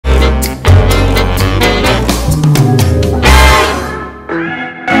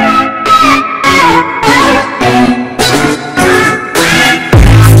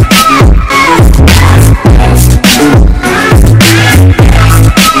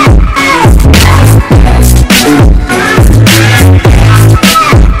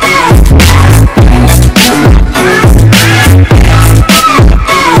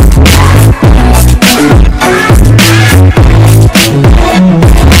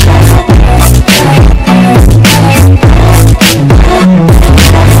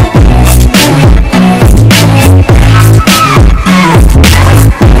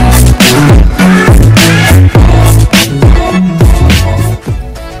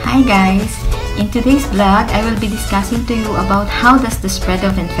Hi guys! In today's vlog, I will be discussing to you about how does the spread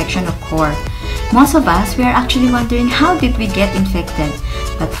of infection occur. Most of us, we are actually wondering how did we get infected.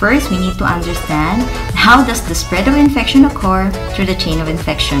 But first, we need to understand how does the spread of infection occur through the chain of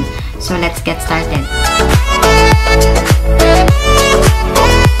infection. So let's get started.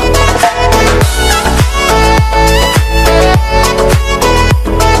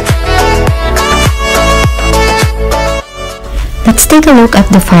 Let's take a look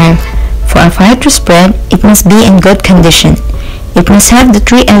at the fire. For a fire to spread, it must be in good condition. It must have the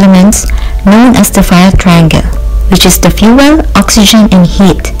three elements known as the fire triangle, which is the fuel, oxygen, and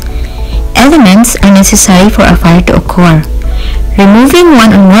heat. Elements are necessary for a fire to occur. Removing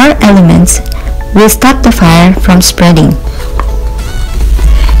one or more elements will stop the fire from spreading.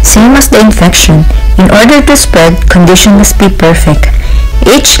 Same as the infection, in order to spread, condition must be perfect.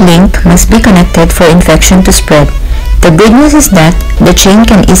 Each link must be connected for infection to spread. The good news is that the chain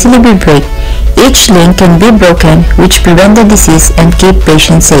can easily be broken. Each link can be broken, which prevent the disease and keep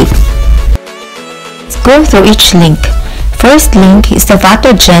patients safe. Let's go through each link. First link is the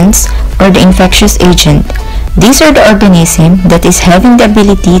pathogens or the infectious agent. These are the organism that is having the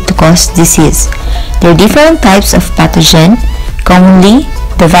ability to cause disease. There are different types of pathogen, commonly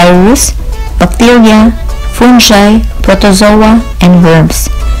the virus, bacteria, fungi, protozoa, and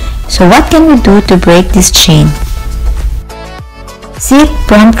worms. So what can we do to break this chain? Seek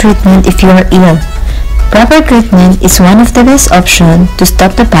prompt treatment if you are ill. Proper treatment is one of the best options to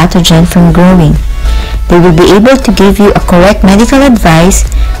stop the pathogen from growing. They will be able to give you a correct medical advice,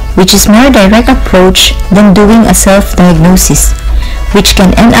 which is more direct approach than doing a self-diagnosis, which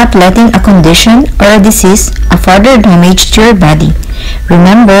can end up letting a condition or a disease a further damage to your body.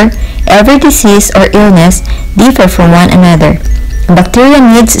 Remember, every disease or illness differ from one another. A bacteria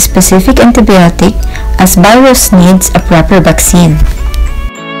needs a specific antibiotic as virus needs a proper vaccine.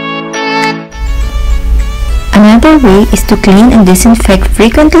 Another way is to clean and disinfect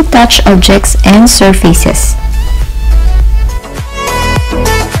frequently touched objects and surfaces.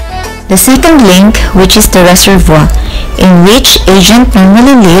 The second link, which is the reservoir, in which agent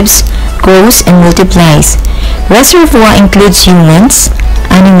normally lives, grows, and multiplies. Reservoir includes humans,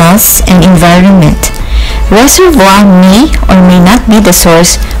 animals, and environment. Reservoir may or may not be the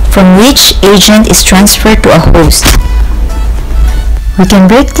source from which agent is transferred to a host. We can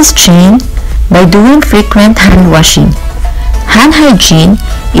break this chain by doing frequent hand washing. Hand hygiene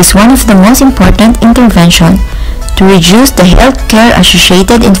is one of the most important interventions to reduce the healthcare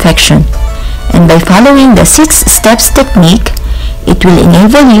associated infection, and by following the 6 steps technique, it will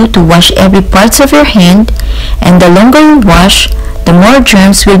enable you to wash every parts of your hand, and the longer you wash, the more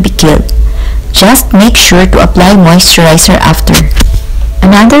germs will be killed. Just make sure to apply moisturizer after.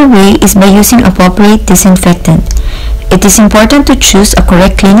 Another way is by using appropriate disinfectant. It is important to choose a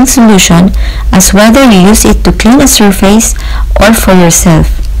correct cleaning solution, as whether you use it to clean a surface or for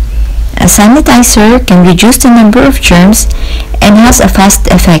yourself. A sanitizer can reduce the number of germs and has a fast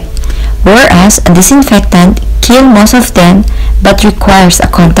effect, whereas a disinfectant kills most of them but requires a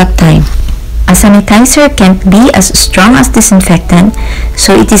contact time. A sanitizer can't be as strong as disinfectant,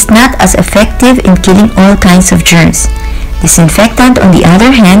 so it is not as effective in killing all kinds of germs. Disinfectant, on the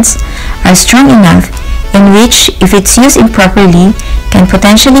other hand, are strong enough, in which, if it's used improperly, can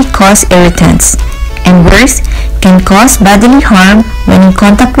potentially cause irritants, and worse, can cause bodily harm when in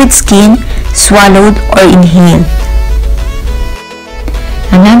contact with skin, swallowed, or inhaled.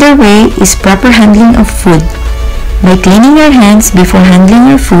 Another way is proper handling of food. By cleaning your hands before handling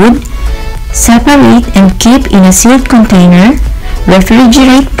your food, separate and keep in a sealed container,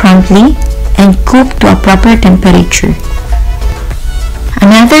 refrigerate promptly, and cook to a proper temperature.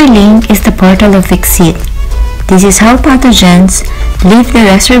 Another link is the portal of exit. This is how pathogens leave the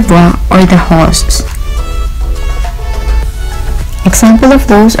reservoir or the hosts. Example of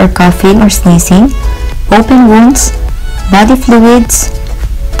those are coughing or sneezing, open wounds, body fluids,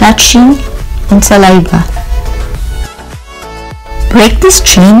 touching, and saliva. Break this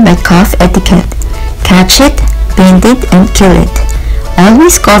chain by cough etiquette. Catch it, paint it, and kill it.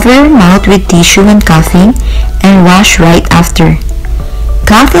 Always cover your mouth with tissue when coughing and wash right after.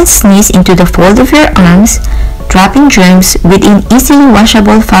 Cough and sneeze into the fold of your arms, trapping germs within easily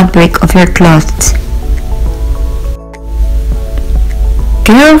washable fabric of your clothes.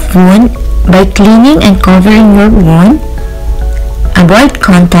 Care of wound by cleaning and covering your wound. Avoid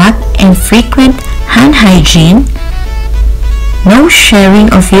contact and frequent hand hygiene. No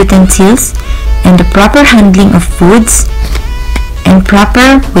sharing of utensils, and the proper handling of foods, and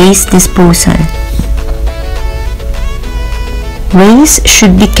proper waste disposal. Waste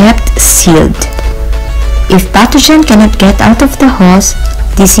should be kept sealed. If pathogen cannot get out of the host,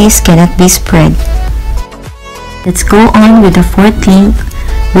 disease cannot be spread. Let's go on with the fourth link,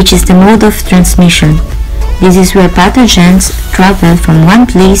 which is the mode of transmission. This is where pathogens travel from one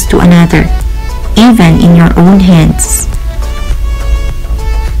place to another, even in your own hands.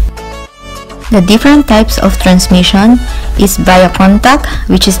 The different types of transmission is via contact,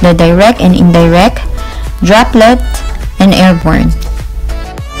 which is the direct and indirect, droplet, and airborne.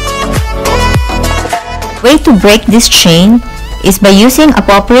 The way to break this chain is by using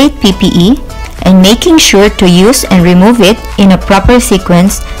appropriate PPE and making sure to use and remove it in a proper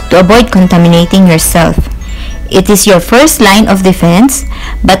sequence to avoid contaminating yourself. It is your first line of defense,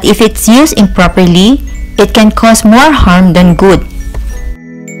 but if it's used improperly, it can cause more harm than good.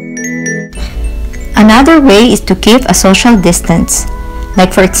 Another way is to keep a social distance,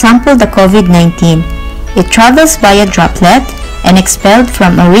 like for example the COVID-19. It travels via droplet and expelled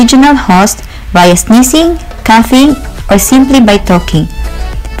from a regional host via sneezing, coughing, or simply by talking.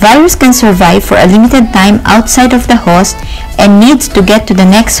 Virus can survive for a limited time outside of the host and needs to get to the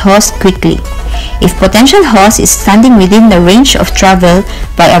next host quickly. If potential host is standing within the range of travel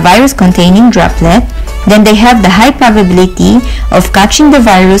by a virus-containing droplet, then they have the high probability of catching the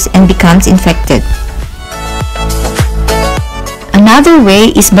virus and becomes infected. Another way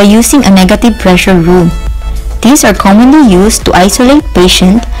is by using a negative pressure room. These are commonly used to isolate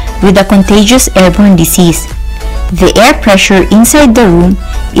patients with a contagious airborne disease. The air pressure inside the room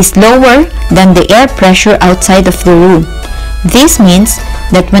is lower than the air pressure outside of the room. This means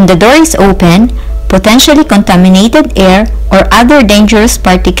that when the door is open, potentially contaminated air or other dangerous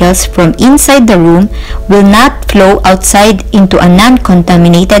particles from inside the room will not flow outside into a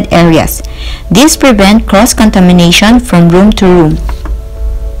non-contaminated areas. This prevents cross-contamination from room to room.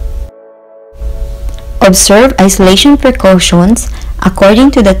 Observe isolation precautions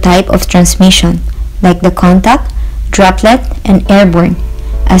according to the type of transmission, like the contact, droplet, and airborne,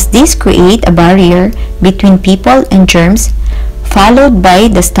 as these create a barrier between people and germs, followed by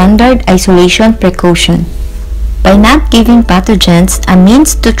the standard isolation precaution. By not giving pathogens a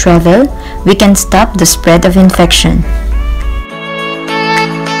means to travel, we can stop the spread of infection.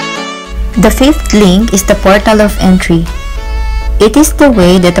 The fifth link is the portal of entry. It is the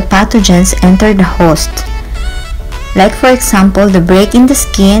way that the pathogens enter the host, like for example the break in the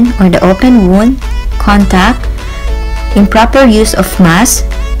skin or the open wound, contact, improper use of mask,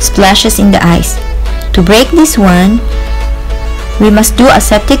 splashes in the eyes. To break this one, we must do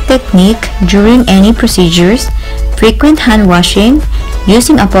aseptic technique during any procedures, frequent hand washing,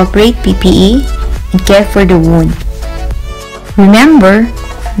 using appropriate PPE, and care for the wound. Remember,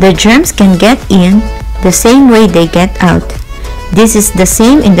 the germs can get in the same way they get out. This is the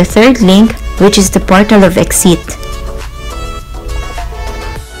same in the third link, which is the portal of exit.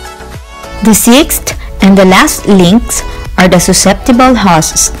 The sixth and the last links are the susceptible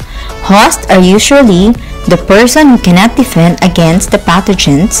hosts. Hosts are usually the person who cannot defend against the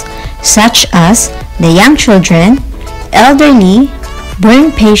pathogens, such as the young children, elderly,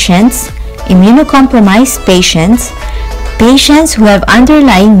 burn patients, immuno-compromised patients, patients who have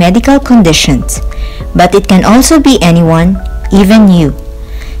underlying medical conditions. But it can also be anyone, even you.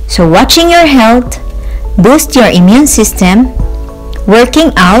 So watching your health, boost your immune system,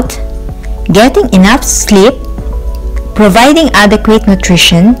 working out, getting enough sleep, providing adequate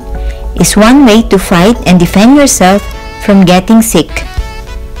nutrition is one way to fight and defend yourself from getting sick.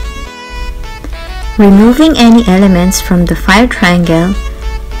 Removing any elements from the fire triangle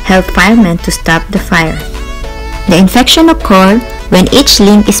help firemen to stop the fire. The infection occurs when each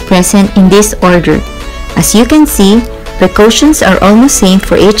link is present in this order. As you can see, precautions are almost same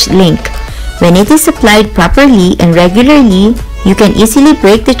for each link. When it is applied properly and regularly, you can easily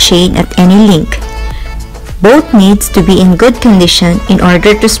break the chain at any link. Both needs to be in good condition in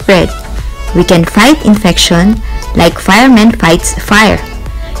order to spread. We can fight infection like firemen fights fire.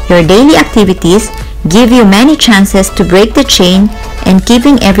 Your daily activities give you many chances to break the chain and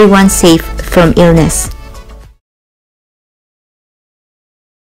keeping everyone safe from illness.